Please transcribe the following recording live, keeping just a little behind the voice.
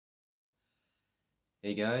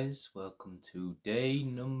Hey guys, welcome to day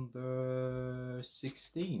number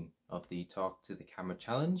 16 of the Talk to the Camera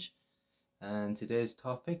Challenge. And today's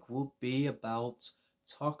topic will be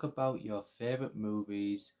talk about your favorite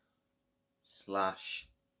movies slash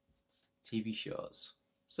TV shows.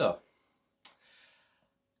 So,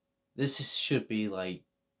 should be like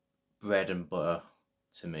bread and butter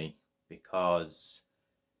to me because,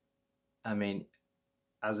 I mean,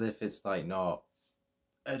 as if it's like not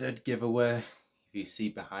a dead giveaway. If you see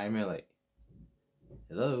behind me, like,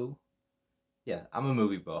 hello, yeah, I'm a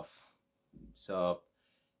movie buff. So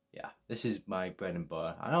yeah, this is my bread and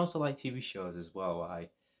butter. I also like TV shows as well. I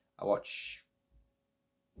watch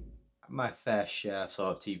my fair share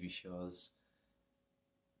sort of TV shows.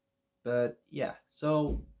 But yeah,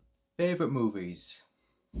 so favorite movies.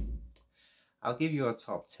 I'll give you a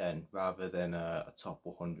top 10 rather than a top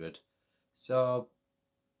 100. So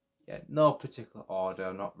yeah, no particular order.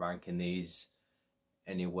 I'm not ranking these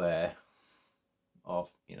anywhere of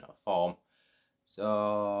form.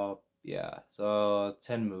 So yeah, so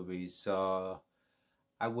 10 movies. So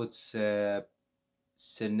I would say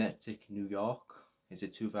Synecdoche, New York is a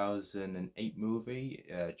 2008 movie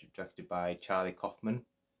directed by Charlie Kaufman,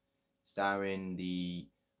 starring the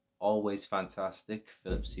always fantastic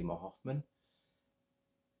Philip Seymour Hoffman.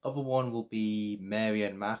 Other one will be Mary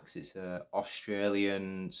and Max. It's an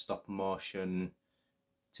Australian stop motion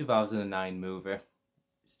 2009 movie.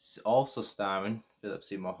 It's also starring Philip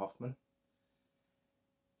Seymour Hoffman.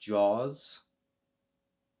 Jaws.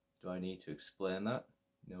 Do I need to explain that?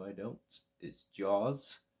 No, I don't. It's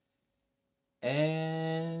Jaws.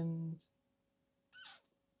 And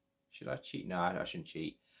should I cheat? No, I shouldn't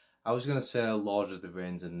cheat. I was gonna say Lord of the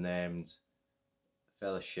Rings and named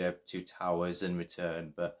Fellowship, Two Towers, and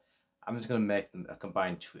Return, but I'm just gonna make them a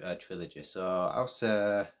combined trilogy. So I'll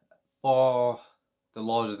say for the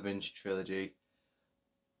Lord of the Rings trilogy,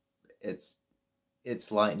 it's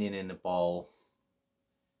lightning in a ball.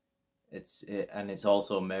 And it's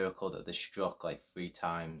also a miracle that they struck like 3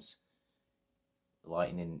 times,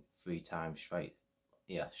 lightning 3 times straight.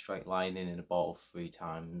 Yeah, strike lightning in a bottle 3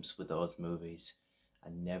 times with those movies,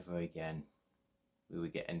 and never again we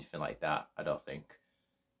would get anything like that. I don't think.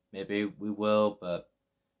 Maybe we will, but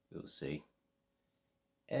we'll see.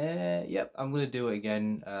 Yep, I'm gonna do it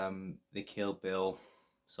again. The Kill Bill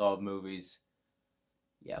sort of movies.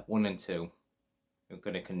 Yeah, 1 and 2. I'm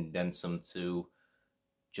gonna condense them to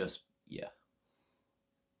just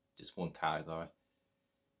just one category.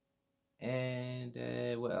 And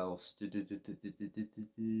what else? Favorite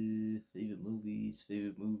movies.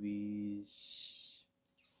 Favorite movies.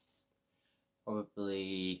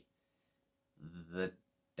 Probably The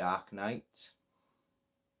Dark Knight.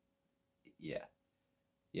 Yeah,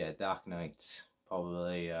 Dark Knight.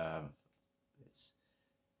 Probably.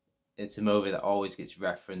 It's a movie that always gets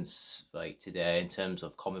referenced like today in terms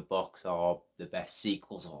of comic books or the best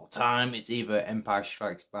sequels of all time. It's either Empire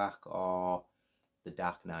Strikes Back or The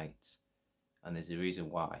Dark Knight, and there's a reason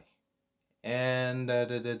why. And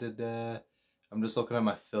I'm just looking at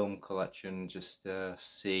my film collection just to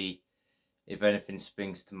see if anything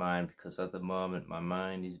springs to mind, because at the moment my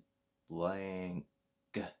mind is blank.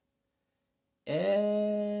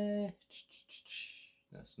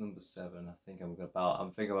 That's number 7. I think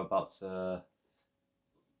I'm about to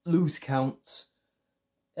lose count.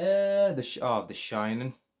 The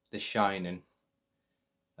Shining. The Shining.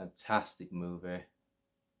 Fantastic movie.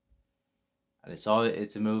 And it's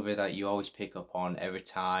a movie that you always pick up on every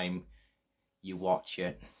time you watch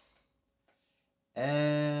it.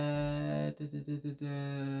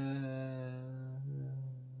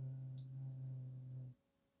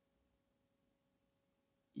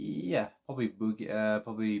 Yeah, probably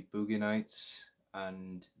Boogie Nights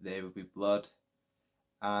and There Will Be Blood.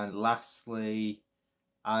 And lastly,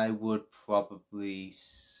 I would probably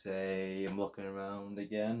say, I'm looking around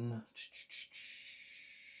again.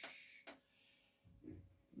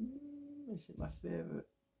 Is it my favorite?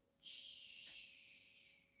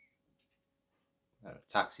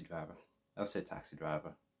 Taxi Driver. I'll say Taxi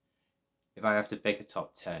Driver. If I have to pick a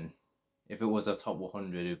top 10, if it was a top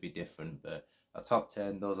 100, it would be different. But a top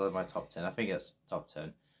 10, those are my top 10. I think it's top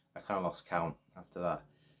 10. I kind of lost count after that.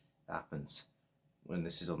 It happens when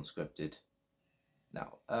this is unscripted.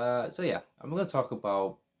 Now, so yeah, I'm going to talk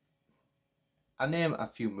about. I name a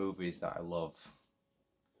few movies that I love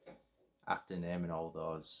after naming all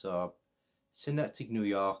those. So, Synecdoche, New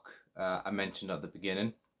York, I mentioned at the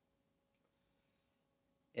beginning.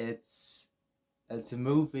 It's a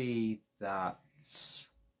movie that's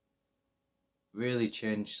really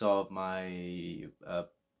changed sort of my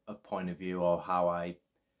a point of view, or how I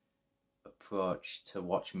approach to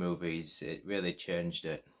watch movies, it really changed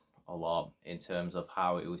it a lot in terms of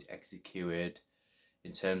how it was executed,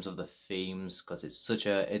 in terms of the themes, because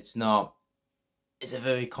it's not, it's a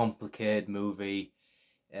very complicated movie.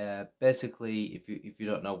 Basically, if you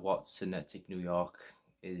don't know what Synecdoche, New York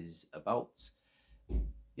is about,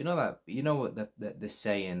 you know what the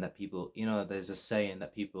saying that people, there's a saying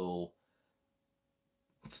that people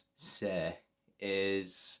say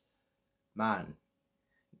is, man,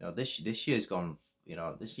 this year's gone,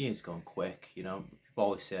 this year's gone quick. People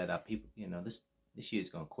always say that, people, this year's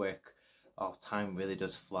gone quick. Oh, time really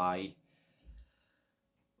does fly.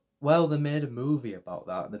 Well, they made a movie about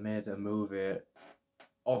that. They made a movie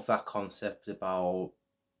of that concept about,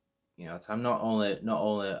 time, not only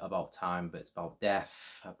about time, but it's about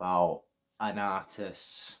death, about an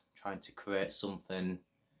artist trying to create something.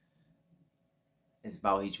 It's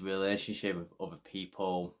about his relationship with other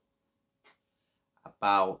people,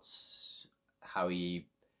 about how he,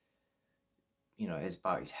 it's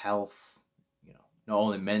about his health, not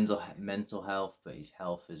only mental health, but his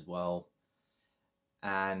health as well.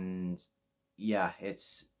 And yeah,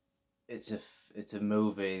 it's a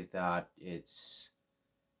movie that it's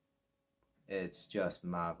just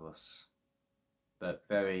marvelous, but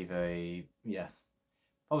very, very, yeah,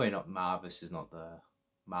 probably not marvelous is not the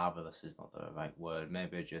right word.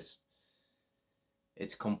 Maybe just,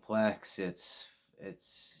 it's complex, it's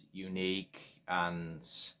unique, and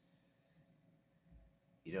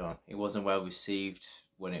it wasn't well received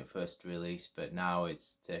when it first released, but now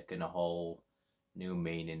it's taken a whole new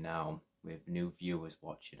meaning now, with new viewers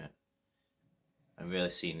watching it and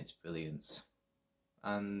really seeing its brilliance.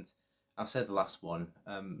 And I've said the last one,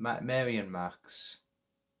 Mary and Max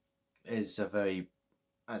is a very,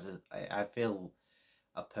 I feel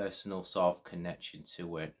a personal sort of connection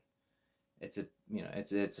to it. It's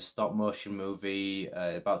a stop motion movie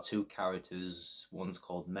about two characters. One's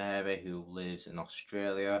called Mary, who lives in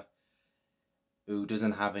Australia, who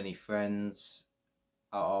doesn't have any friends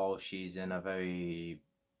at all. She's in a very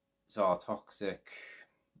sort of toxic,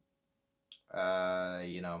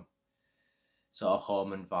 sort of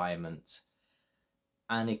home environment.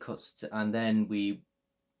 And it cuts to, and then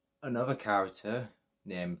another character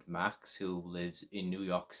named Max, who lives in New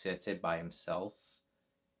York City by himself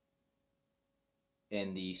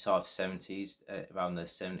in the sort of 70s, around the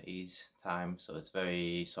 70s time. So it's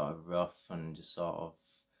very sort of rough and just sort of,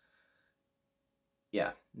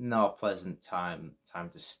 yeah, not a pleasant time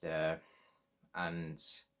to stay. And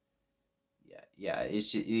yeah,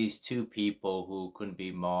 it's just these two people who couldn't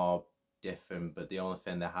be more different, but the only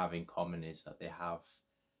thing they have in common is that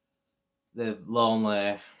they're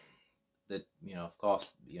lonely, that, of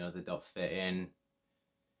course, they don't fit in,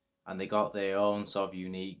 and they got their own sort of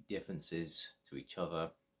unique differences to each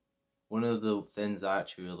other. One of the things I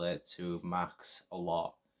actually relate to Max a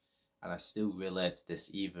lot, and I still relate to this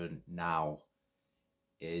even now,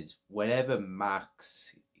 is whenever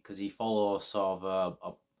Max, because he follows sort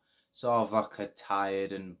of like a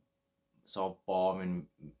tired and sort of boring,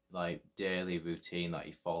 like, daily routine that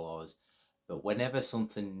he follows, but whenever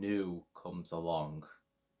something new comes along,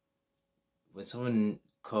 when something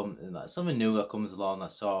new that comes along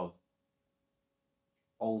that sort of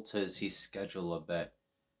alters his schedule a bit,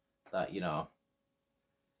 that,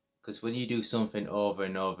 because when you do something over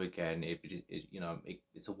and over again,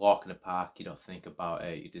 it's a walk in the park. You don't think about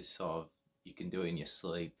it. You just you can do it in your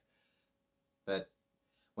sleep. But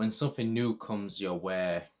when something new comes your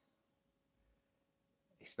way,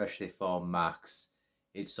 especially for Max,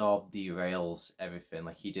 it sort of derails everything.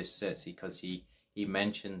 Like, he just sits, because he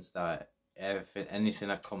mentions that anything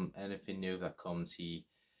new that comes, he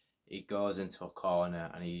goes into a corner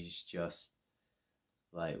and he's just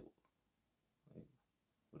like,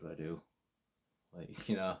 what do I do? Like,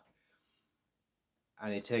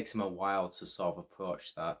 and it takes him a while to sort of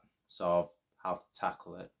approach that, sort of how to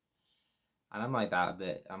tackle it. And I'm like that a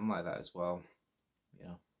bit. I'm like that as well, you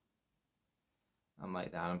know. I'm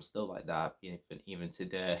like that. I'm still like that, even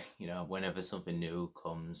today. Whenever something new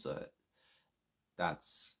comes,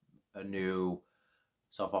 that's a new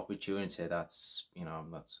sort of opportunity. That's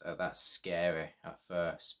scary at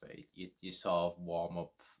first, but you sort of warm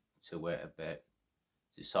up to it a bit,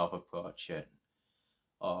 to sort of approach it,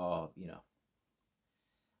 or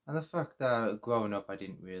and the fact that growing up I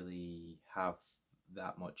didn't really have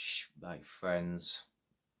that much like friends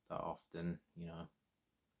that often,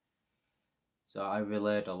 so I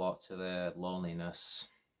relate a lot to the loneliness.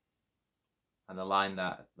 And the line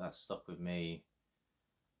that stuck with me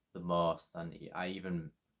the most, and I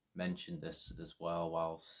even mentioned this as well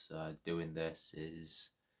whilst doing this,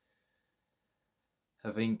 is,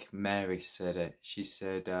 I think Mary said it. She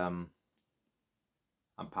said,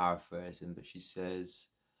 I'm paraphrasing, but she says,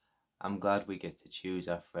 "I'm glad we get to choose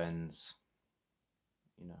our friends."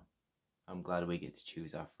 You know, I'm glad we get to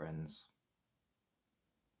choose our friends.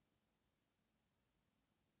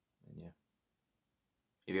 And yeah,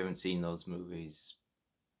 if you haven't seen those movies,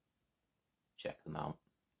 check them out.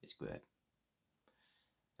 It's great.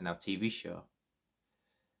 And now TV show.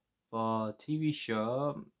 For TV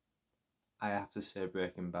show, I have to say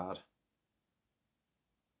Breaking Bad.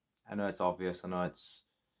 I know it's obvious. I know it's,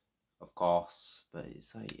 of course, but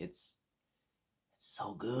it's like it's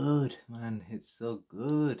so good, man. It's so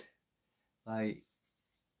good. Like,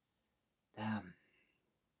 damn.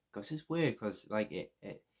 Because it's weird. Because like it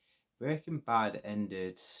Breaking Bad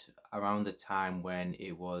ended around the time when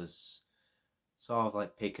it was sort of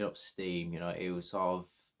like picking up steam. You know, it was sort of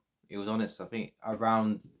it was on its, I think,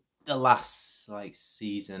 around the last like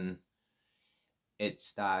season. It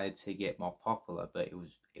started to get more popular, but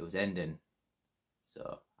it was ending.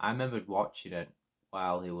 So I remembered watching it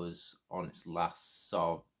while it was on its last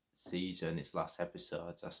sort of season, its last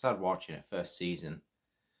episodes. I started watching it first season,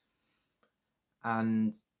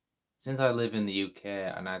 and since I live in the UK,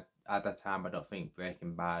 and at that time I don't think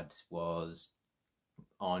Breaking Bad was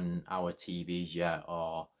on our TVs yet,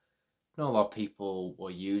 or not a lot of people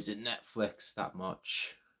were using Netflix that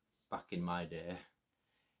much back in my day.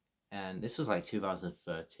 And this was like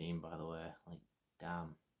 2013, by the way. Like,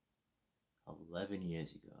 damn, 11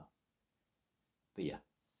 years ago. But yeah,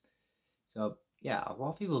 so yeah, a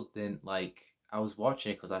lot of people didn't like. I was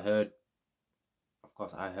watching it because I heard, of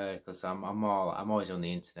course, I heard because I'm always on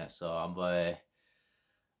the internet, so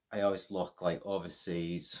I always look like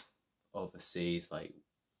overseas, like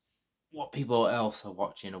what people else are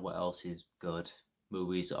watching or what else is good,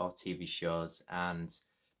 movies or TV shows, and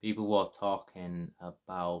people were talking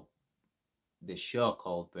about this show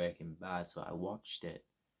called Breaking Bad, so I watched it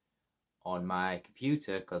on my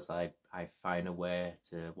computer because I find a way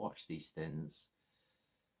to watch these things.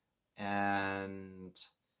 And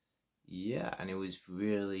yeah, and it was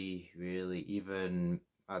really, really, even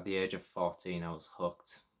at the age of 14, I was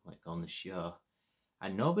hooked, like, on the show.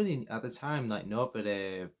 And nobody at the time, like,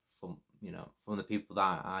 nobody from, from the people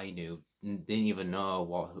that I knew, didn't even know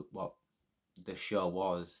what the show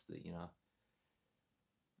was, that,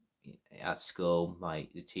 at school,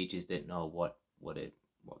 like, the teachers didn't know what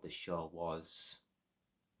the show was.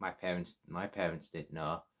 My parents didn't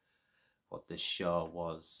know what the show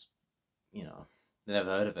was, they never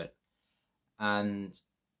heard of it. And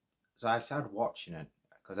so I started watching it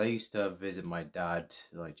because I used to visit my dad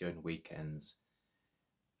like during weekends.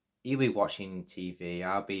 He'll be watching TV.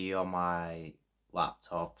 I'll be on my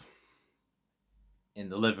laptop in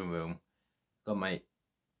the living room, got my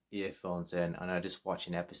earphones in, and I just watch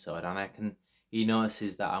an episode. And I can, he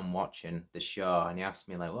notices that I'm watching the show, and he asks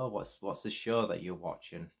me like, "Well, what's the show that you're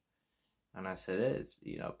watching?" And I said, "It's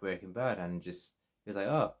Breaking Bad," and just he was like,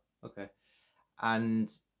 "Oh, okay." And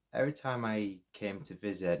every time I came to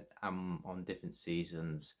visit, I'm on different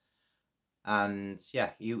seasons. And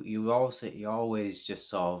yeah, you always just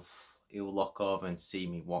sort of he'll look over and see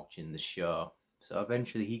me watching the show. So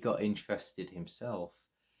eventually he got interested himself,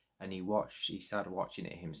 and he started watching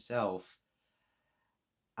it himself.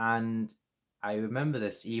 And I remember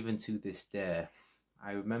this even to this day.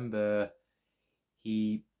 I remember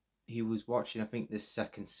he he was watching, I think, this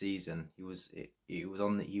second season. He was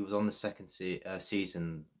on the second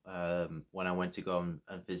season, when I went to go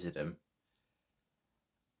and visit him.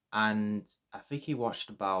 And I think he watched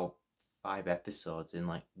about 5 episodes in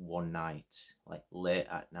like one night, like late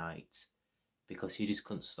at night, because he just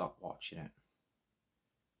couldn't stop watching it.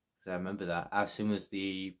 Because I remember that as soon as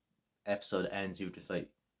the episode ends, he was just like,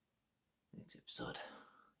 "Next episode,"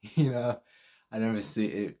 you know. I never see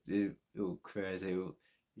it. It was crazy.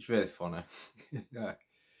 It's really funny. Yeah.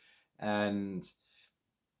 And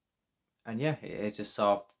yeah, it just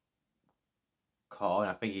sort of caught on.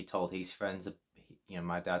 I think he told his friends.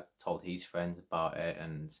 My dad told his friends about it,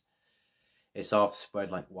 and it sort of spread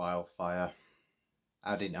like wildfire.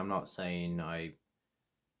 I didn't. I'm not saying I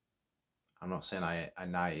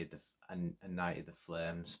ignited the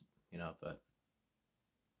flames, but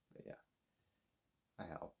yeah, I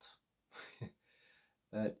helped.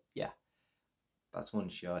 But yeah, that's one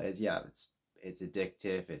show. It's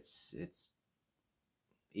addictive. It's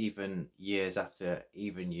even years after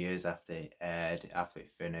it aired, after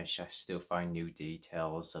it finished, I still find new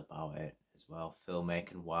details about it as well,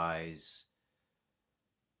 filmmaking wise,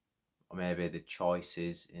 or maybe the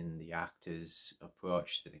choices in the actors'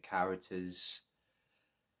 approach to the characters.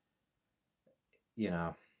 You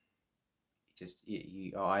know,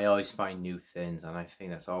 I always find new things, and I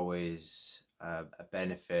think that's always a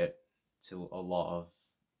benefit to a lot of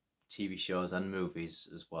TV shows and movies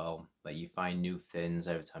as well. Like you find new things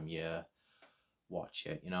every time you watch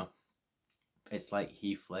it, you know? It's like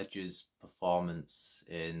Heath Ledger's performance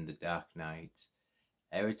in The Dark Knight.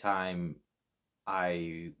 Every time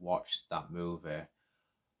I watch that movie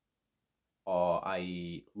or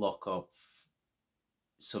I look up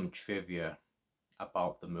some trivia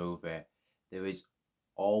about the movie, there is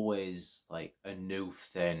always like a new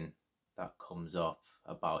thing that comes up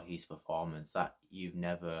about his performance that you've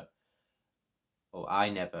never, or I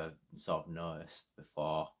never sort of noticed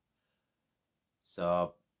before.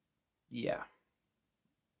 So yeah,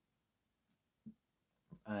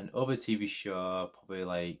 and other TV show probably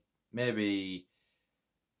like maybe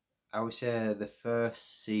I would say the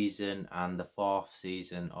first season and the fourth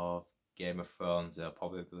season of Game of Thrones are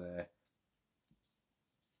probably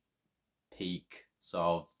peak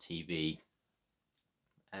sort of TV,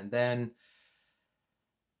 and then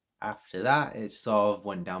after that it sort of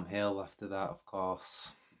went downhill after that, of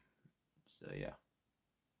course. So yeah,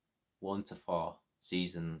 1 to 4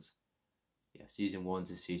 seasons. Yeah, season 1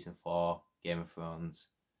 to season 4, Game of Thrones.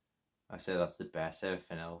 I say that's the best.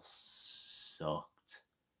 Everything else sucked.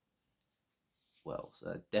 Well,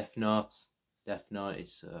 so Death Note. Death Note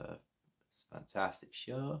is it's a fantastic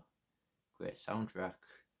show. Great soundtrack.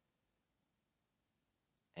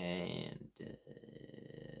 And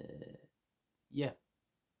yeah,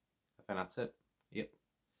 I think that's it. Yep.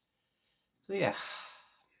 So yeah,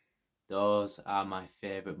 those are my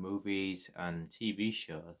favourite movies and TV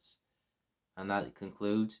shows. And that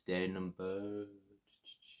concludes day number,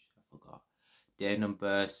 I forgot, day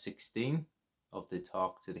number 16 of the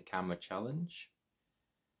Talk to the Camera challenge.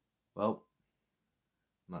 Well,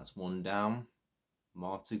 that's one down,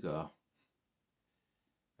 more to go.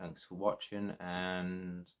 Thanks for watching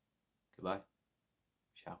and goodbye.